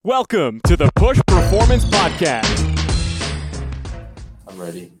Welcome to the Push Performance Podcast. I'm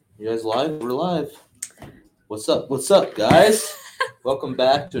ready. You guys live? We're live. What's up? What's up, guys? Welcome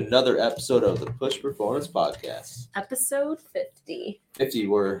back to another episode of the Push Performance Podcast. Episode 50. 50,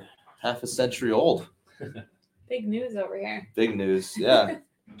 we're half a century old. Big news over here. Big news, yeah.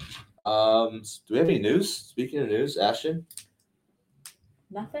 Do we have any news? Speaking of news, Ashton?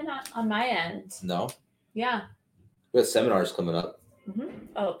 Nothing on my end. No? Yeah. We got seminars coming up. Mm-hmm.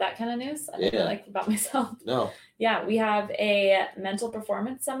 Oh, that kind of news? I Yeah. don't like about myself. No. Yeah, we have a mental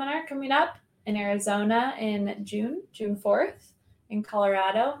performance seminar coming up in Arizona in June 4th, in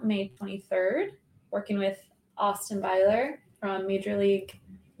Colorado, May 23rd, working with Austin Byler from Major League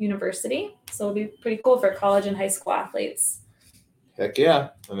University. So it'll be pretty cool for college and high school athletes. Heck yeah.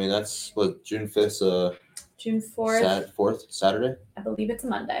 I mean, that's what, June 5th, June 4th, 4th, Saturday? I believe it's a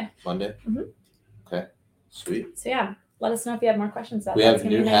Monday. Monday? Mhm. Okay, sweet. So yeah, let us know if you have more questions about We that. have It's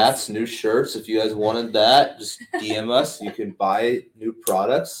gonna new be hats, new shirts. If you guys wanted that, just DM us. You can buy new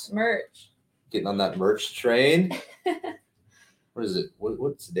products. Merch. Getting on that merch train. What is it?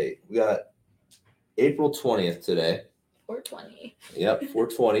 What's the date? We got April 20th today. 420. Yep,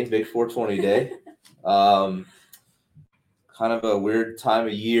 420, big 420 day. Kind of a weird time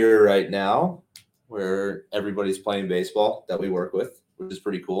of year right now where everybody's playing baseball that we work with, which is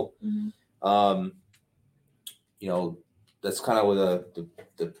pretty cool. Mm-hmm. That's kind of what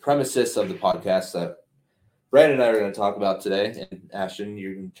the premises of the podcast that Brandon and I are going to talk about today. And Ashton,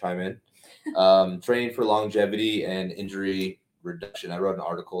 you can chime in. Training for longevity and injury reduction. I wrote an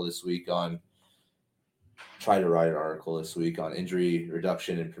article this week on injury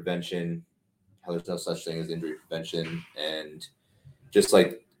reduction and prevention, how there's no such thing as injury prevention, and just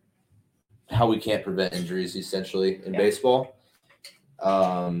like how we can't prevent injuries essentially in baseball.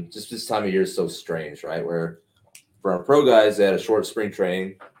 Just this time of year is so strange, right? Where for our pro guys, they had a short spring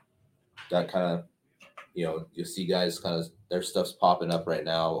training that kind of, you'll see guys kind of their stuff's popping up right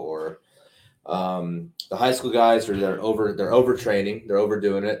now, or the high school guys they're overtraining, they're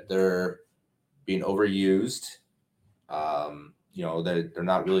overdoing it, they're being overused. They're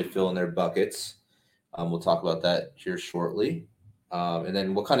not really filling their buckets. We'll talk about that here shortly. And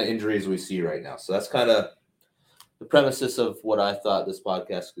then what kind of injuries we see right now. So that's kind of the premises of what I thought this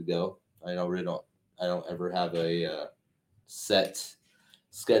podcast could go. I don't ever have a set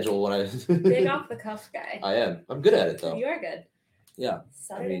schedule when I Big off the cuff guy. I am. I'm good at it though. You are good. Yeah.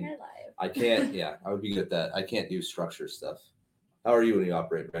 Saturday Night Live. I can't. Yeah, I would be good at that. I can't do structure stuff. How are you when you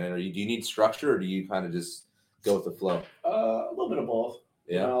operate, Brandon? Do you need structure, or do you kind of just go with the flow? A little bit of both.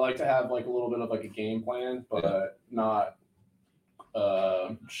 Yeah. I like to have like a little bit of like a game plan, but not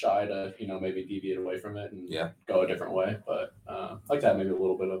shy to maybe deviate away from it and go a different way. But I like to have maybe a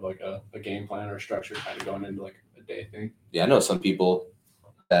little bit of like a game plan or structure kind of going into like a day thing. Yeah, I know some people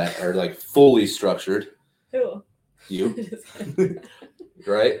that are like fully structured. Who? You.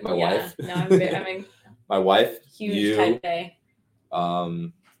 Right? My wife. No, I'm my wife. huge you. type A.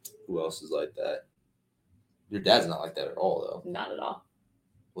 Who else is like that? Your dad's not like that at all, though. Not at all.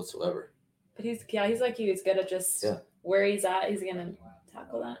 Whatsoever. But he's like you. He's good at just where he's at. He's gonna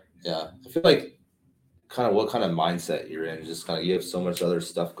tackle that. Yeah, I feel like kind of what kind of mindset you're in. Just kind of you have so much other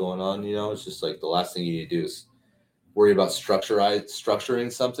stuff going on. It's just like the last thing you need to do is worry about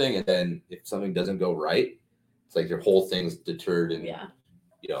structuring something, and then if something doesn't go right, it's like your whole thing's deterred and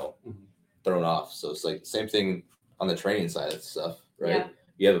thrown off. So it's like same thing on the training side of stuff, right? Yeah.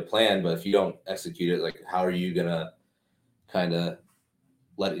 You have a plan, but if you don't execute it, like how are you gonna kind of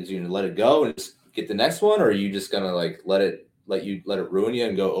let it go and just get the next one, or are you just gonna like let it ruin you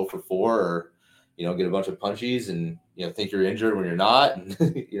and go 0 for 4, or get a bunch of punchies and think you're injured when you're not, and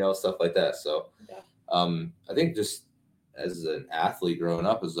stuff like that. So I think just as an athlete growing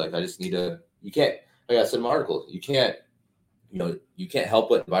up is like I just need to. You can't. Like I said in my article, you can't help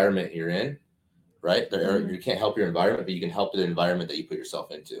what environment you're in, right? You can't help your environment, but you can help the environment that you put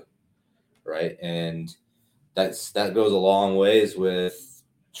yourself into, right? And that goes a long ways with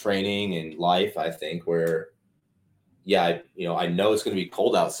training and life, I think, where, I know it's going to be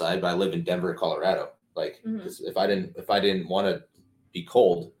cold outside, but I live in Denver, Colorado. Like, if I didn't want to be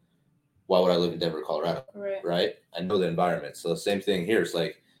cold, why would I live in Denver, Colorado? Right? I know the environment. So same thing here. It's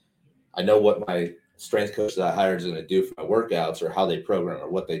like, I know what my strength coach that I hired is going to do for my workouts or how they program or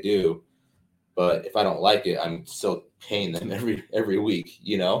what they do. But if I don't like it, I'm still paying them every week,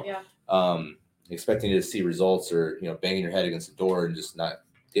 expecting to see results or, banging your head against the door and just not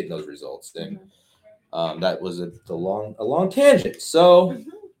getting those results. And that was a long tangent. So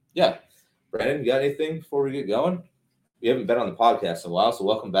Brandon, you got anything before we get going? You haven't been on the podcast in a while, so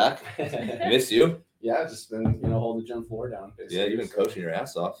welcome back. Miss you. Yeah, just been, holding the gym floor down. Basically. Yeah, you've been coaching your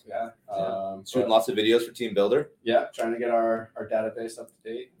ass off. Yeah. Shooting lots of videos for Team Builder. Yeah, trying to get our database up to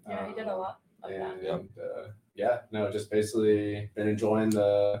date. Yeah, he did a lot of that. Just basically been enjoying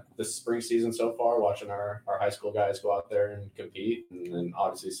the spring season so far, watching our high school guys go out there and compete. And then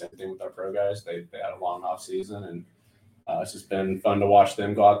obviously same thing with our pro guys. They had a long off season, and it's just been fun to watch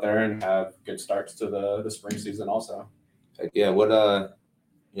them go out there and have good starts to the spring season also. Yeah, what are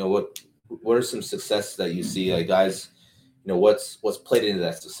some successes that you see, like guys, what's played into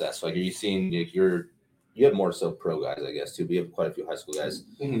that success? Like, are you seeing you have more so pro guys, I guess, too, but you have quite a few high school guys.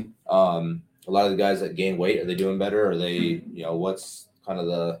 Mm-hmm. A lot of the guys that gain weight, are they doing better? Are they, what's kind of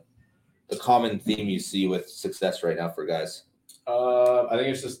the common theme you see with success right now for guys? I think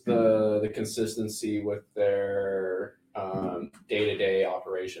it's just the consistency with their day-to-day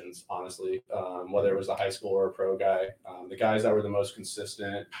operations, honestly, whether it was a high school or a pro guy. The guys that were the most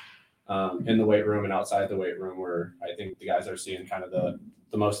consistent in the weight room and outside the weight room were, I think, the guys that are seeing kind of the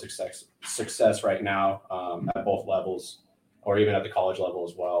most success right now at both levels, or even at the college level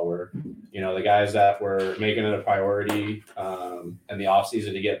as well, where, the guys that were making it a priority in the off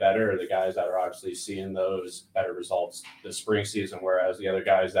season to get better are the guys that are obviously seeing those better results this spring season, whereas the other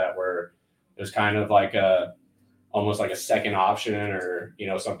guys that it was kind of like almost like a second option, or,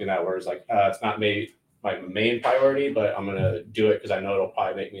 something that was like, it's not my main priority, but I'm going to do it because I know it'll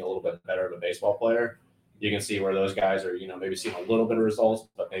probably make me a little bit better of a baseball player. You can see where those guys are, maybe seeing a little bit of results,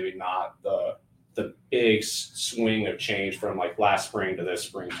 but maybe not the big swing of change from like last spring to this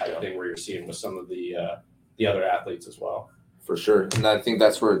spring type thing where you're seeing with some of the other athletes as well. For sure. And I think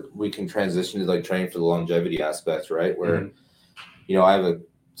that's where we can transition to like training for the longevity aspect, right? Where, I have a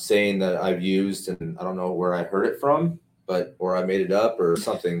saying that I've used, and I don't know where I heard it from, or I made it up or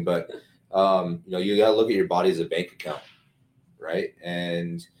something, but you got to look at your body as a bank account, right?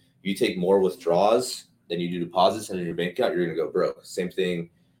 And if you take more withdrawals than you do deposits into your bank account, you're going to go broke. Same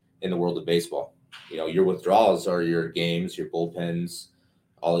thing in the world of baseball. Your withdrawals are your games, your bullpens,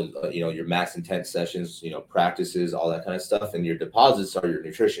 all your max intent sessions, practices, all that kind of stuff. And your deposits are your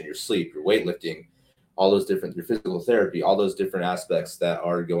nutrition, your sleep, your weightlifting, all those different, your physical therapy, all those different aspects that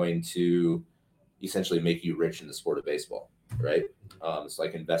are going to essentially make you rich in the sport of baseball, right? It's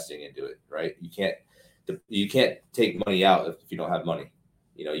like investing into it, right? You can't take money out if you don't have money.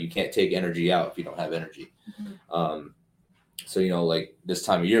 You can't take energy out if you don't have energy. So, like this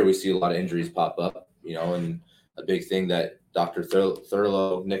time of year, we see a lot of injuries pop up, and a big thing that Dr.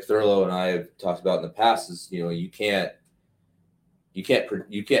 Nick Thurlow and I have talked about in the past is, you can't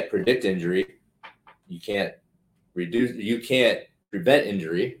predict injury. You can't prevent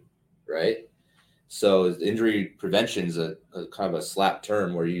injury, right? So injury prevention is a kind of a slap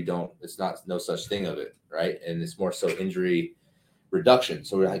term where it's not no such thing of it, right? And it's more so injury reduction.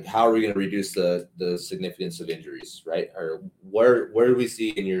 So we're like, how are we going to reduce the significance of injuries, right? Or where do we see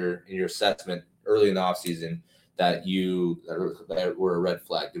in your assessment early in the off season that were a red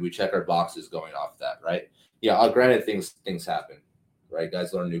flag? Did we check our boxes going off that, right? Yeah, granted, things happen, right?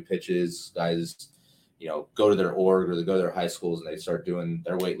 Guys learn new pitches. Guys, go to their org or they go to their high schools and they start doing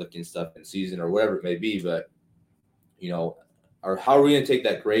their weightlifting stuff in season or whatever it may be. But, or how are we going to take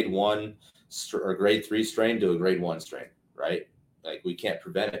that grade 1 or grade 3 strain to a grade 1 strain, right? Like we can't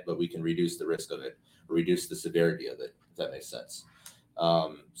prevent it, but we can reduce the risk of it or reduce the severity of it, if that makes sense.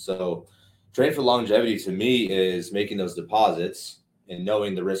 So training for longevity to me is making those deposits and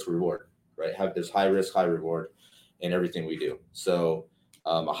knowing the risk reward, right? There's high risk, high reward in everything we do. So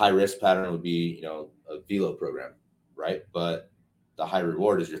a high risk pattern would be, a velo program, right? But the high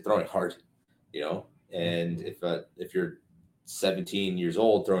reward is you're throwing hard, and if you're 17 years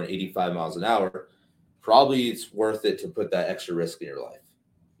old throwing 85 miles an hour, probably it's worth it to put that extra risk in your life,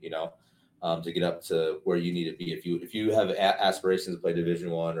 to get up to where you need to be. If you have aspirations to play Division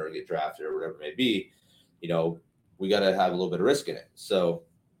I or get drafted or whatever it may be, we got to have a little bit of risk in it. So,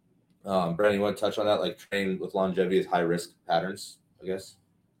 Brandon, you want to touch on that? Like training with longevity is high risk patterns, I guess.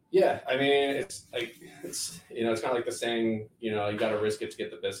 Yeah, I mean, it's like it's kind of like the saying, you got to risk it to get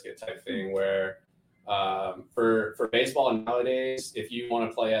the biscuit type thing. Where for baseball nowadays, if you want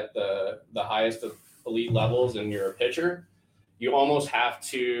to play at the highest of elite levels and you're a pitcher, you almost have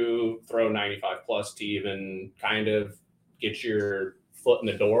to throw 95 plus to even kind of get your foot in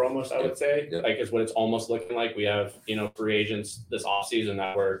the door almost, I would say. Like is what it's almost looking like. We have, free agents this offseason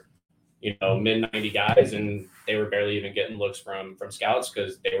that were, mid 90 guys, and they were barely even getting looks from scouts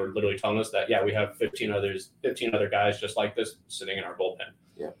because they were literally telling us that, we have 15 other guys just like this sitting in our bullpen.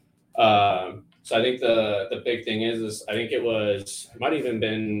 Yeah. So I think the big thing is I think it might have even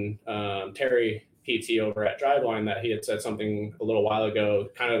been Terry PT over at Driveline that he had said something a little while ago,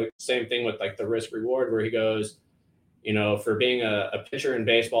 kind of the same thing with like the risk reward, where he goes, you know, for being a pitcher in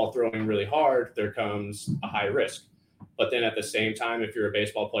baseball throwing really hard, there comes a high risk. But then at the same time, if you're a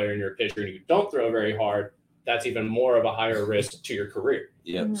baseball player and you're a pitcher and you don't throw very hard, that's even more of a higher risk to your career.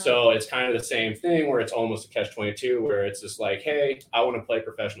 Yeah. Mhm. So it's kind of the same thing where it's almost a catch-22, where it's just like, hey, I want to play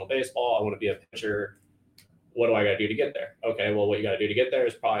professional baseball. I want to be a pitcher. What do I got to do to get there? Okay, well, what you got to do to get there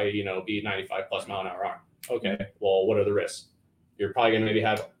is probably, you know, be 95 plus mile an hour arm. Okay, well, what are the risks? You're probably going to maybe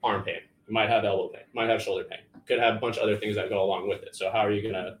have arm pain. You might have elbow pain. You might have shoulder pain. Could have a bunch of other things that go along with it. So how are you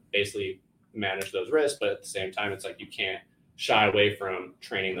going to basically manage those risks? But at the same time, it's like you can't shy away from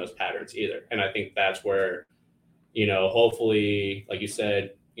training those patterns either. And I think that's where, you know, hopefully, like you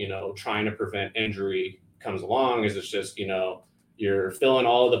said, you know, trying to prevent injury comes along, is it's just, you know, you're filling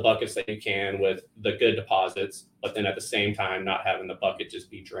all of the buckets that you can with the good deposits, but then at the same time, not having the bucket just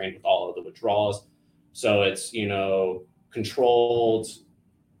be drained with all of the withdrawals. So it's, you know, controlled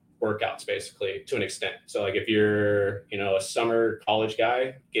workouts basically to an extent. So like if you're, you know, a summer college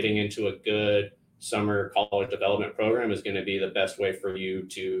guy, getting into a good summer college development program is going to be the best way for you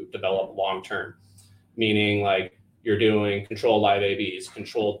to develop long term, meaning like you're doing controlled live ABs,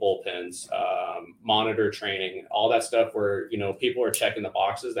 controlled bullpens, monitor training, all that stuff where, you know, people are checking the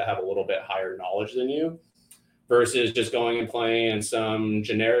boxes that have a little bit higher knowledge than you, versus just going and playing in some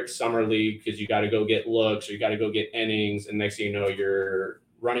generic summer league because you got to go get looks or you got to go get innings. And next thing you know, you're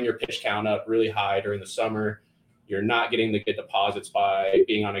running your pitch count up really high during the summer. You're not getting the good deposits by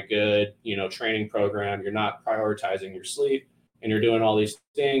being on a good, you know, training program. You're not prioritizing your sleep, and you're doing all these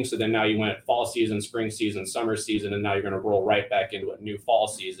things. So then now you went fall season, spring season, summer season, and now you're going to roll right back into a new fall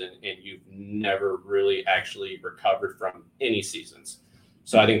season, and you've never really actually recovered from any seasons.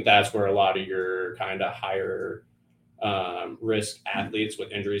 So I think that's where a lot of your kind of higher risk athletes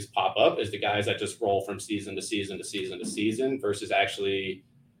with injuries pop up, is the guys that just roll from season to season to season to season versus actually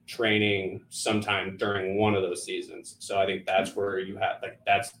training sometime during one of those seasons. So I think that's where you have, like,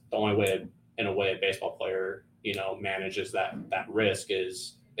 that's the only way, in a way, a baseball player, you know, manages that risk,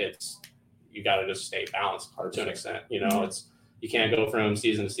 is it's, you got to just stay balanced to an extent. You know, it's, you can't go from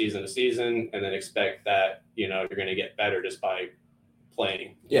season to season to season and then expect that, you know, you're going to get better just by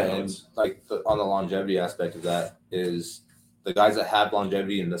playing. Yeah, You know, and like on the longevity aspect of that is the guys that have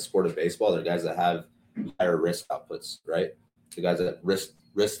longevity in the sport of baseball, they're guys that have higher risk outputs, right? The guys that risk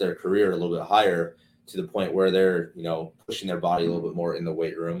their career a little bit higher, to the point where they're, you know, pushing their body a little bit more in the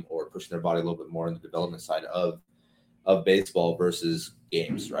weight room, or pushing their body a little bit more in the development side of baseball versus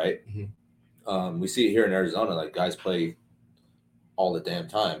games, right? Mhm. We see it here in Arizona, like guys play all the damn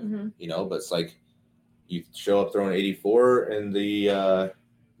time, Mm-hmm. you know, but it's like you show up throwing 84 in the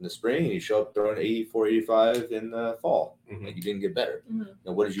spring, and you show up throwing 84, 85 in the fall. Mhm. Like, you didn't get better. Mhm. You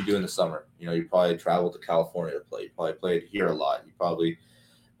know, what did you do in the summer? You know, you probably traveled to California to play. You probably played here a lot. You probably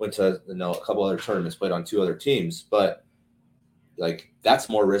went to, you know, a couple other tournaments, played on 2 other teams. But like, that's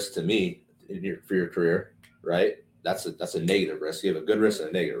more risk to me for your career, right? That's a negative risk. You have a good risk and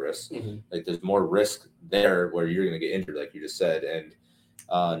a negative risk. Mhm. Like, there's more risk there where you're going to get injured, like you just said. And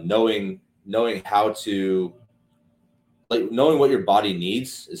knowing how to, like, knowing what your body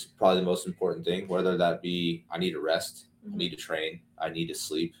needs is probably the most important thing, whether that be, I need to rest, I need to train, I need to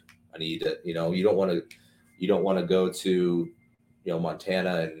sleep, I need to, you know, you don't want to go to, you know,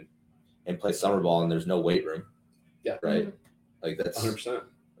 Montana and play summer ball and there's no weight room. Yeah. Right. Mhm. Like, 100%.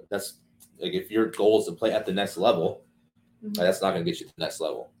 that's like, if your goal is to play at the next level, Mhm. like, that's not going to get you to the next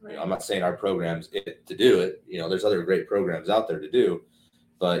level. You know, Right. I'm not saying our program's it to do it. You know, there's other great programs out there to do,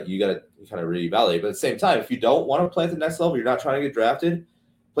 but you got to kind of reevaluate. But at the same time, if you don't want to play at the next level, you're not trying to get drafted,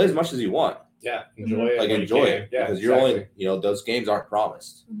 play as much as you want. Yeah. Enjoy it. Like, when you enjoy can. it, Yeah. because you're only, you know, those games aren't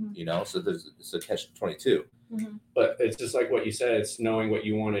promised. Mhm. You know, so it's a catch-22. But it's just like what you said, it's knowing what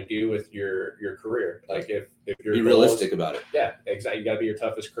you want to do with your career. Like if your Be goal realistic is, about it. yeah, exactly. You got to be your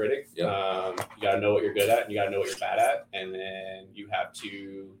toughest critic. Yeah. You got to know what you're good at, and you got to know what you're bad at, and then you have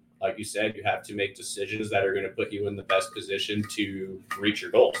to, like you said, you have to make decisions that are going to put you in the best position to reach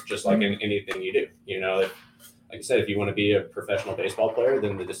your goals, just like in anything you do. You know, like I said, if you want to be a professional baseball player,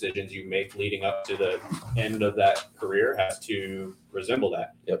 then the decisions you make leading up to the end of that career has to resemble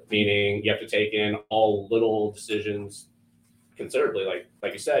that. Yep. Meaning you have to take in all little decisions considerably.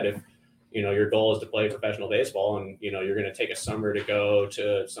 Like you said, if, you know, your goal is to play professional baseball, and, you know, you're going to take a summer to go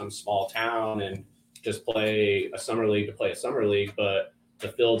to some small town and just play a summer league to play a summer league, but the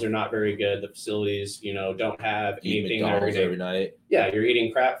fields are not very good. The facilities, you know, don't have Eat anything that are McDonald's going every night. yeah, you're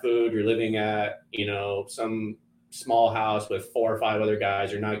eating crap food. You're living at, you know, some small house with 4 or 5 other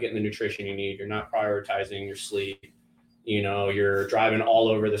guys. You're not getting the nutrition you need. You're not prioritizing your sleep. You're driving all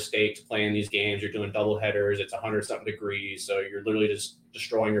over the state to play in these games. You're doing double headers. It's 100-something degrees. So you're literally just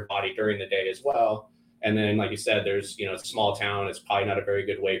destroying your body during the day as well. And then, like you said, there's, it's a small town. It's probably not a very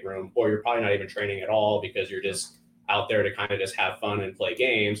good weight room, or you're probably not even training at all because you're just out there to kind of just have fun and play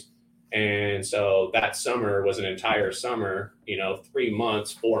games. And so that summer was an entire summer, 3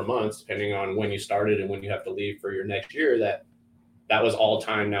 months, 4 months, depending on when you started and when you have to leave for your next year, that was all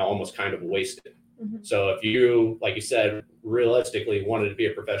time now almost kind of wasted. Mm-hmm. So if you, like you said, realistically wanted to be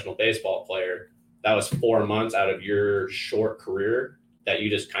a professional baseball player, that was 4 months out of your short career that you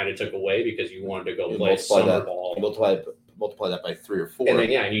just kind of took away because you wanted to go play summer ball. Multiply that by 3 or 4. And then,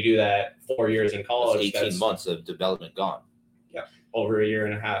 and you do that 4 years in college. That's 18 months of development gone. Yeah. Over a year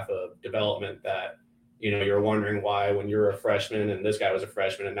and a half of development that, you're wondering why when you're a freshman and this guy was a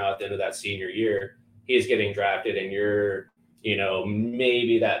freshman and now at the end of that senior year, he's getting drafted and you're,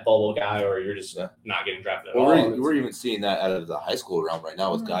 maybe that bubble guy, or you're just not getting drafted at all. We're even seeing that out of the high school realm right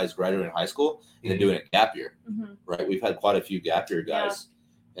now with guys graduating high school and then doing a gap year, right? We've had quite a few gap year guys,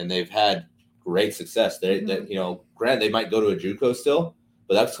 and they've had great success. They granted, they might go to a JUCO still,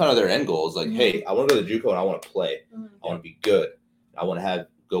 but that's kind of their end goal. Is like, hey, I want to go to JUCO and I want to play. I want to be good. I want to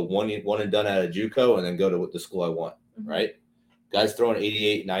go one and done at a JUCO and then go to the school I want, right? Guys throwing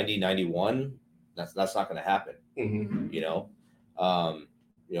 88, 90, 91, that's not going to happen. Even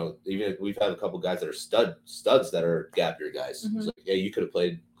if we've had a couple guys that are studs that are gap year guys. It's like, you could have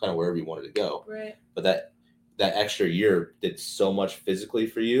played kind of wherever you wanted to go, right? But that extra year did so much physically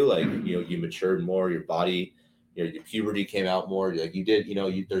for you. Like, you matured more, your body, your puberty came out more. Like you did,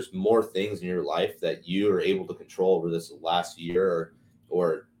 there's more things in your life that you are able to control over this last year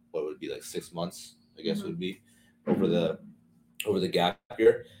or what would be like 6 months, I guess would be over the gap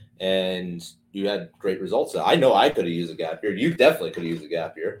year. And you had great results. I know I could have used a gap year. You definitely could have used a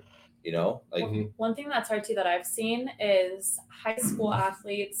gap year. One thing that's hard too that I've seen is high school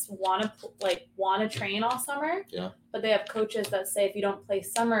athletes want to train all summer. Yeah. But they have coaches that say if you don't play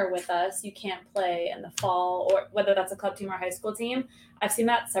summer with us, you can't play in the fall, or whether that's a club team or high school team. I've seen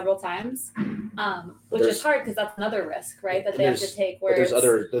that several times, which is hard because that's another risk, right? That they have to take. Where there's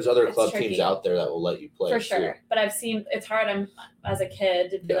other club teams out there that will let you play for sure. Too. But I've seen it's hard. As a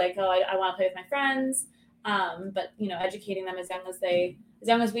kid to be like, oh, I want to play with my friends. But educating them as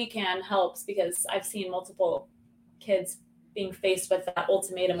young as we can helps, because I've seen multiple kids being faced with that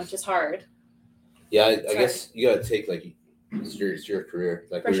ultimatum, which is hard. Yeah, I guess you got to take it's your career.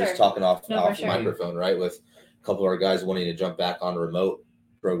 Like we were just talking off the microphone, right? With a couple of our guys wanting to jump back on remote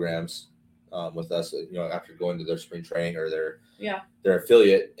programs with us, after going to their spring training or their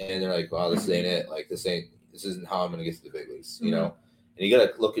affiliate, and they're like, wow, this ain't it. Like this isn't how I'm going to get to the big leagues, And you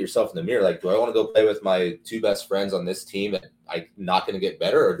got to look at yourself in the mirror. Like, do I want to go play with my 2 best friends on this team and I'm not going to get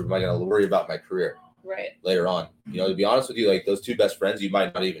better, or am I going to worry about my career later on? To be honest with you, like those 2 best friends, you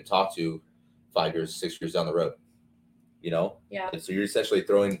might not even talk to 5 years, 6 years down the road. Yeah. And so you're essentially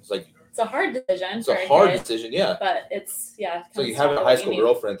throwing. It's a hard decision. It's a hard decision, yeah. But it's So you have a high school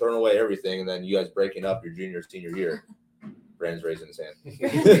girlfriend, throwing away everything, and then you guys breaking up your junior, senior year. Brandon's raising his hand.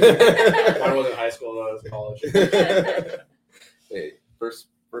 I wasn't high school though; I was college. Hey. First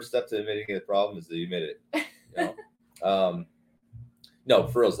step to admitting the problem is that you admit it. No,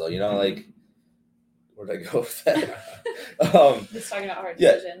 for reals though. Where did I go with that? Just talking about hard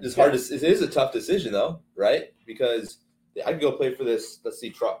decisions. It's hard. It is a tough decision though, right? Because I could go play for this. Let's say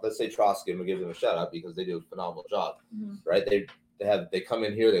Troskin. We'll give them a shout out because they do a phenomenal job, right? They come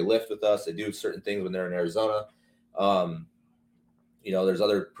in here, they lift with us, they do certain things when they're in Arizona. There's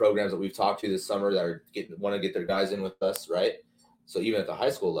other programs that we've talked to this summer that want to get their guys in with us, right? So even at the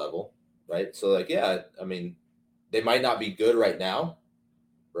high school level, right? So they might not be good right now,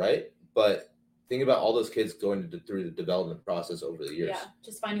 right? But think about all those kids going through the development process over the years. Yeah,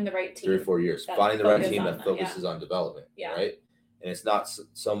 just finding the right team. 3 or 4 years. Finding the right team that focuses on development, right? And it's not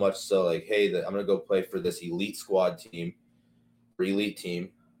so much so like, hey, I'm going to go play for this elite squad team, or elite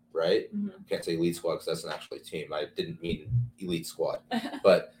team, right? Can't say elite squad because that's an actually team. I didn't mean elite squad,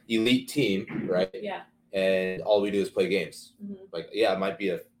 but elite team, right? Yeah. And all we do is play games. I might be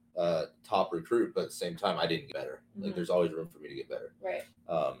a top recruit, but at the same time, I didn't get better. Like, there's always room for me to get better. Right.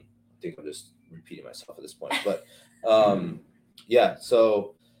 I think I'm just repeating myself at this point. But,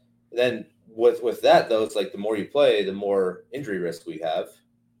 so then with that, though, it's like the more you play, the more injury risk we have.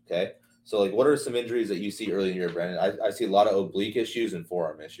 Okay. So, what are some injuries that you see early in the year, Brandon? I see a lot of oblique issues and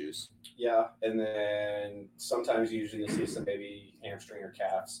forearm issues. Yeah, and then sometimes usually you'll see some maybe hamstring or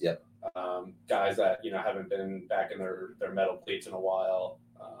calves. Yep. Guys that haven't been back in their metal cleats in a while.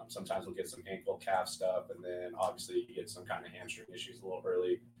 Sometimes we'll get some ankle calf stuff, and then obviously you get some kind of hamstring issues a little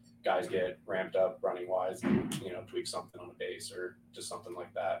early. guys get ramped up running wise and, tweak something on a base or just something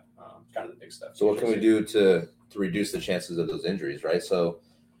like that. Kind of the big stuff. So what can we do to reduce the chances of those injuries, right? So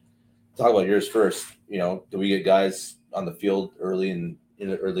talk about yours first. Do we get guys on the field early in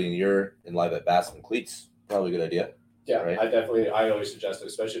the year in live at bats and cleats? Probably a good idea. Yeah, right? I always suggest it,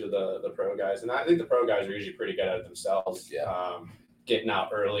 especially to the pro guys. And I think the pro guys are usually pretty good at it themselves. Yeah. Getting out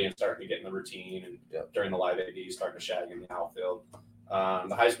early and starting to get in the routine and during the live AD, starting to shag in the outfield.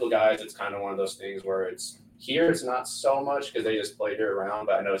 The high school guys, it's kind of one of those things where it's not so much because they just play year round,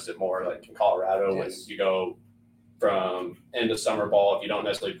 but I noticed it more like in Colorado when you go from end of summer ball, if you don't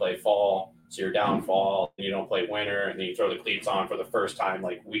necessarily play fall, so you're down fall and you don't play winter, and then you throw the cleats on for the first time,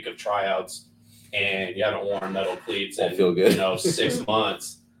 like week of tryouts, and you haven't worn metal cleats in feel good. 6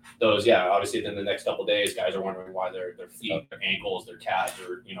 months. Those, obviously then the next couple of days, guys are wondering why their feet, their ankles, their calves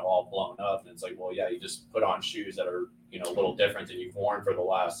are, all blown up. And it's like, well, you just put on shoes that are, a little different than you've worn for the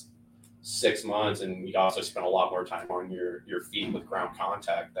last 6 months. And you also spend a lot more time on your feet with ground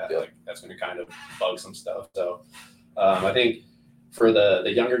contact that's going to kind of bug some stuff. So I think for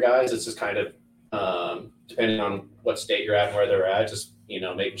the younger guys, it's just kind of depending on what state you're at and where they're at, just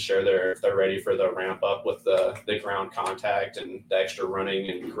making sure they're ready for the ramp up with the ground contact and the extra running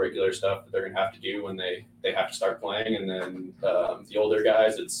and curricular stuff that they're going to have to do when they have to start playing. And then the older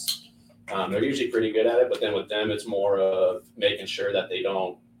guys, it's they're usually pretty good at it, but then with them, it's more of making sure that they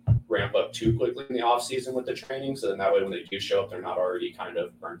don't ramp up too quickly in the off season with the training. So then that way, when they do show up, they're not already kind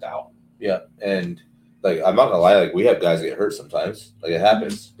of burnt out. Yeah. And like, I'm not gonna lie, like we have guys get hurt sometimes, like it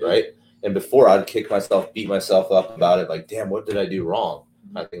happens, right? And before I'd kick myself, beat myself up about it. Like, damn, what did I do wrong?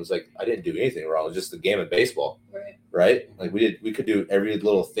 I think it was like, I didn't do anything wrong. It was just the game of baseball, right? Like we could do every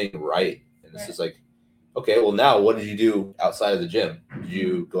little thing right. And it's just like, okay, well now what did you do outside of the gym? Did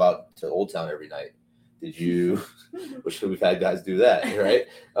you go out to Old Town every night? Did you, which we've had guys do that, right?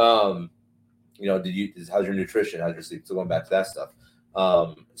 How's your nutrition? How's your sleep? So going back to that stuff.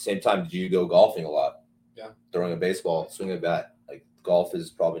 Same time, did you go golfing a lot? Yeah. Throwing a baseball, swinging a bat. Like golf is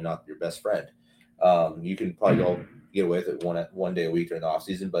probably not your best friend. You can probably go get away with it one day a week during the off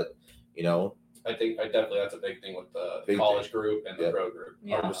season, but I think definitely that's a big thing with the college group and the pro group.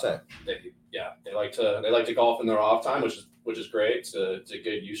 100%. They like to golf in their off time, which is great. It's a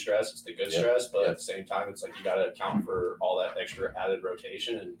good use stress. It's the good stress, but at the same time, it's like you got to account for all that extra added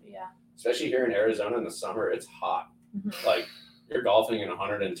rotation. And especially here in Arizona in the summer, it's hot. Mm-hmm. Like you're golfing in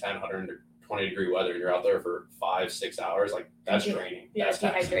 110, 120 degree weather, and you're out there for 5-6 hours. Like that's draining. Yeah, that's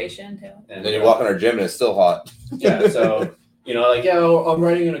dehydration too. And then you walk in our gym and it's still hot. Yeah, so. I'm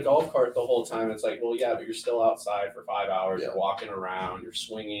riding in a golf cart the whole time. It's like, well, yeah, but you're still outside for 5 hours. You're walking around, you're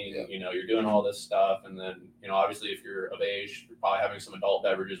swinging, you're doing all this stuff. And then, obviously if you're of age, you're probably having some adult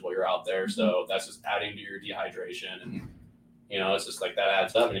beverages while you're out there. So that's just adding to your dehydration. And, it's just like that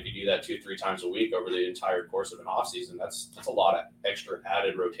adds up. And if you do that 2-3 times a week over the entire course of an off season, that's a lot of extra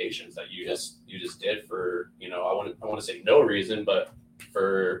added rotations that you just did for, I want to say no reason, but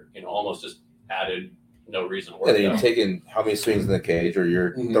for, almost just added no reason. Yeah, then you're taking how many swings in the cage, or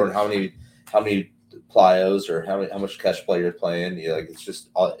you're throwing how many plyos, or how much catch play you're playing. It's just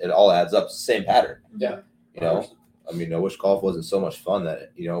it all adds up. It's the same pattern. Yeah. I wish golf wasn't so much fun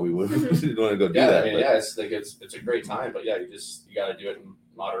that we wouldn't want to go do that. It's a great time, but you got to do it in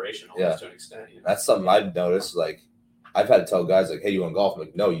moderation almost to an extent. That's something I've noticed. Like I've had to tell guys like, hey, you want golf? I'm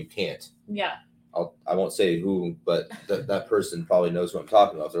like, no, you can't. Yeah. I won't say who, but that person probably knows what I'm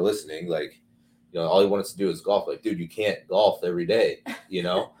talking about if they're listening. Like, all he wants to do is golf. Like, dude, you can't golf every day.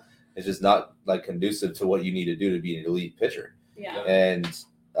 It's just not like conducive to what you need to do to be an elite pitcher. Yeah. And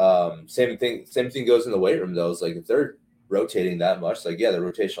same thing goes in the weight room though. It's like if they're rotating that much, like they're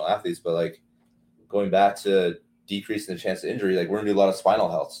rotational athletes, but like going back to decreasing the chance of injury, like we're gonna do a lot of spinal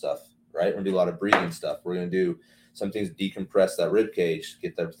health stuff, right? We're gonna do a lot of breathing stuff. We're gonna do some things to decompress that rib cage,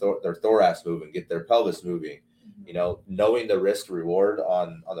 get their thorax moving, get their pelvis moving. Knowing the risk reward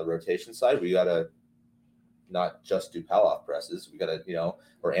on the rotation side, we got to not just do Palloff presses. We got to,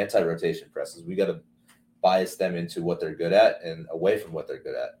 or anti-rotation presses. We got to bias them into what they're good at and away from what they're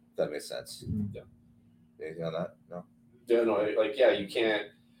good at. If that makes sense. Yeah. Anything on that? No. Yeah, no. You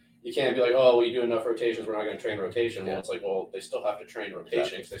can't be like, oh, well, you do enough rotations, we're not going to train rotation. Well, it's like, well, they still have to train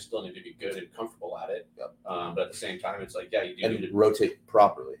rotation because they still need to be good and comfortable at it. Yep. But at the same time, it's like, you do need to rotate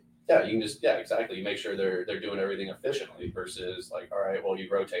properly. Yeah, you can just exactly. You make sure they're doing everything efficiently versus like, all right, well, you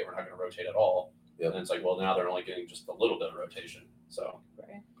rotate, we're not going to rotate at all. Yep. And it's like, well, now they're only getting just a little bit of rotation. So,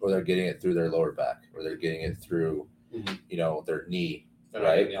 or they're getting it through their lower back, or they're getting it through, their knee. They're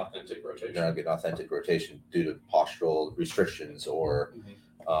not getting the authentic rotation. They're not getting authentic rotation due to postural restrictions or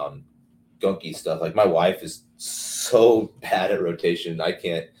gunky stuff. Like my wife is so bad at rotation. I'm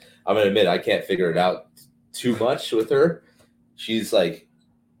gonna admit I can't figure it out too much with her. She's a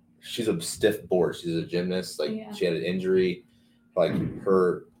stiff board. She's a gymnast. Like she had an injury. Like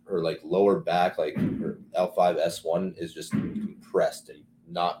her like lower back, like her L5 S1 is just compressed and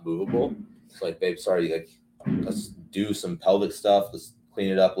not movable. It's like, babe, sorry, like let's do some pelvic stuff. Let's clean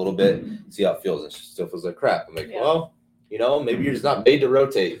it up a little bit, see how it feels. And she still feels like crap. I'm like, well, maybe you're just not made to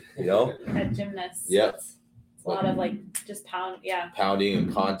rotate, At gymnasts. Yeah. It's a lot of like just pounding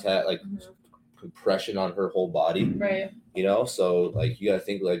and contact, like compression on her whole body. Right. So like you gotta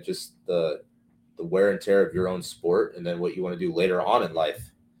think like just the wear and tear of your own sport and then what you want to do later on in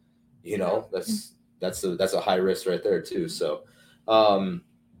life. That's a high risk right there too. So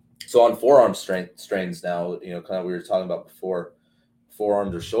so on forearm strains now, kind of we were talking about before,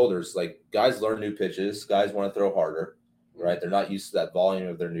 forearms or shoulders, like guys learn new pitches, guys want to throw harder, right? They're not used to that volume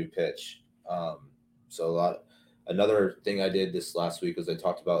of their new pitch. So another thing I did this last week was I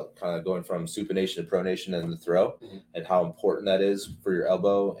talked about kind of going from supination to pronation and the throw and how important that is for your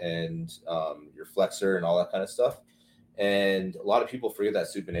elbow and your flexor and all that kind of stuff. And a lot of people forget that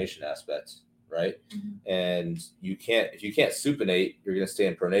supination aspect, right? And if you can't supinate, you're going to stay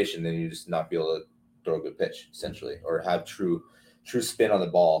in pronation, then you just not be able to throw a good pitch essentially, or have true spin on the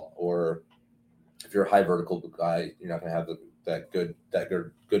ball. Or if you're a high vertical guy, you're not going to have that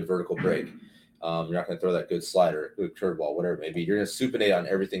good vertical break. You're not going to throw that good slider, good curveball, whatever it may be. You're going to supinate on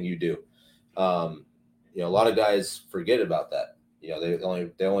everything you do. A lot of guys forget about that.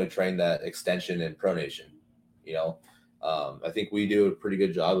 They only train that extension and pronation. I think we do a pretty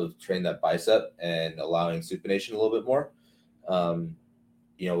good job of training that bicep and allowing supination a little bit more.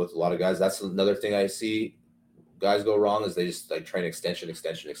 With a lot of guys, that's another thing I see guys go wrong is they just like train extension,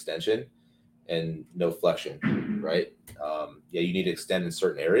 and no flexion, right? You need to extend in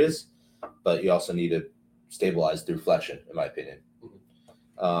certain areas, but you also need to stabilize through flexion, in my opinion.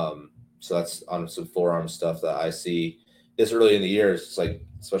 So that's on some forearm stuff that I see this early in the year. It's like,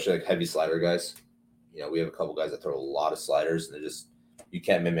 especially like heavy slider guys. We have a couple guys that throw a lot of sliders, and you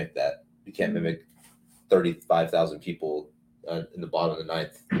can't mimic that. You can't mimic 35,000 people in the bottom of the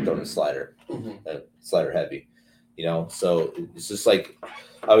ninth throwing a slider, slider heavy. So it's just like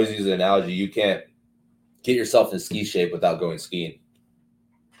I always use an analogy. You can't get yourself in ski shape without going skiing,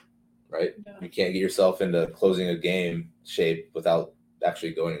 right? Yeah. You can't get yourself into closing a game shape without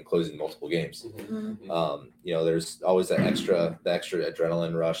actually going and closing multiple games. There's always that extra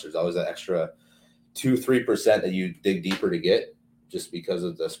adrenaline rush. There's always that extra 2-3% that you dig deeper to get just because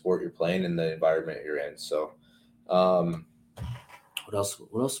of the sport you're playing and the environment you're in. So what else do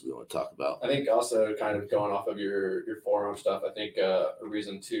we want to talk about? I think also kind of going off of your forearm stuff, I think a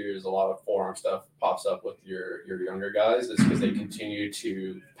reason too is a lot of forearm stuff pops up with your younger guys is because they continue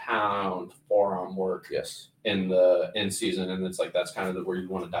to pound forearm work in the in season, and it's like that's kind of where you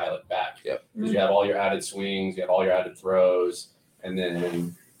want to dial it back. Because you have all your added swings, you have all your added throws, and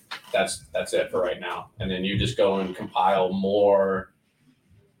then that's it for right now. And then you just go and compile more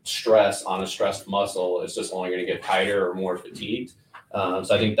stress on a stressed muscle. It's just only going to get tighter or more fatigued. So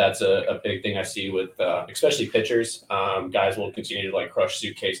I think that's a big thing I see with especially pitchers. Guys will continue to like crush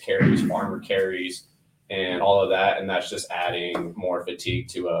suitcase carries, farmer carries, and all of that, and that's just adding more fatigue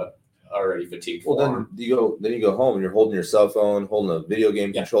to a already fatigued form. Then you go home and you're holding your cell phone, holding a video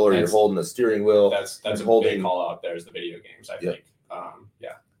game controller, you're holding a steering wheel. That's a big call out there is the video games. I think.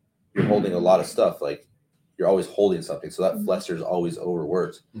 You're holding a lot of stuff. Like you're always holding something, so that flexor is always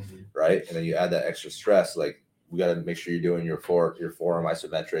overworked, right? And then you add that extra stress. Like we got to make sure you're doing your forearm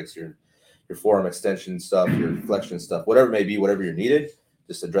isometrics, your forearm extension stuff, your flexion stuff, whatever it may be, whatever you're needed,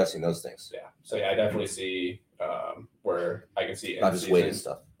 just addressing those things. So I definitely see where I can see not just weighted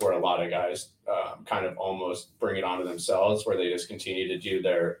stuff where a lot of guys kind of almost bring it onto themselves, where they just continue to do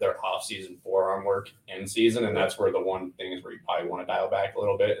their off-season forearm work in season, and that's where the one thing is where you probably want to dial back a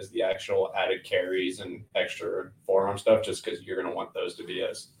little bit is the actual added carries and extra forearm stuff, just because you're going to want those to be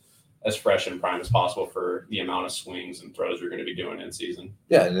as fresh and prime as possible for the amount of swings and throws you're going to be doing in season.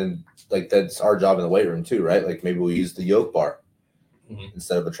 Yeah, and then like that's our job in the weight room too, right? Like maybe we use the yoke bar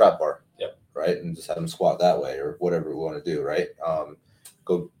instead of a trap bar, right? And just have them squat that way or whatever we want to do, right?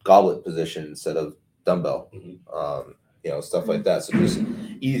 Go goblet position instead of dumbbell, stuff like that. So just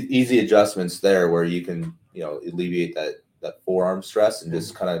easy adjustments there where you can, alleviate that forearm stress and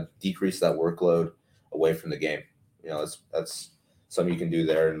just kind of decrease that workload away from the game. That's something you can do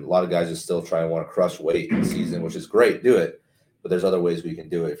there. And a lot of guys just still try and want to crush weight in season, which is great. Do it. But there's other ways we can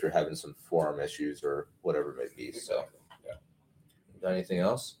do it if you're having some forearm issues or whatever it may be. So, got anything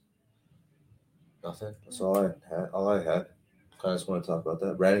else? Nothing. That's all I had. Kind of just want to talk about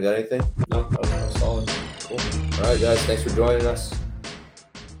that. Brandon, got anything? No, Solid. Cool. All right, guys. Thanks for joining us.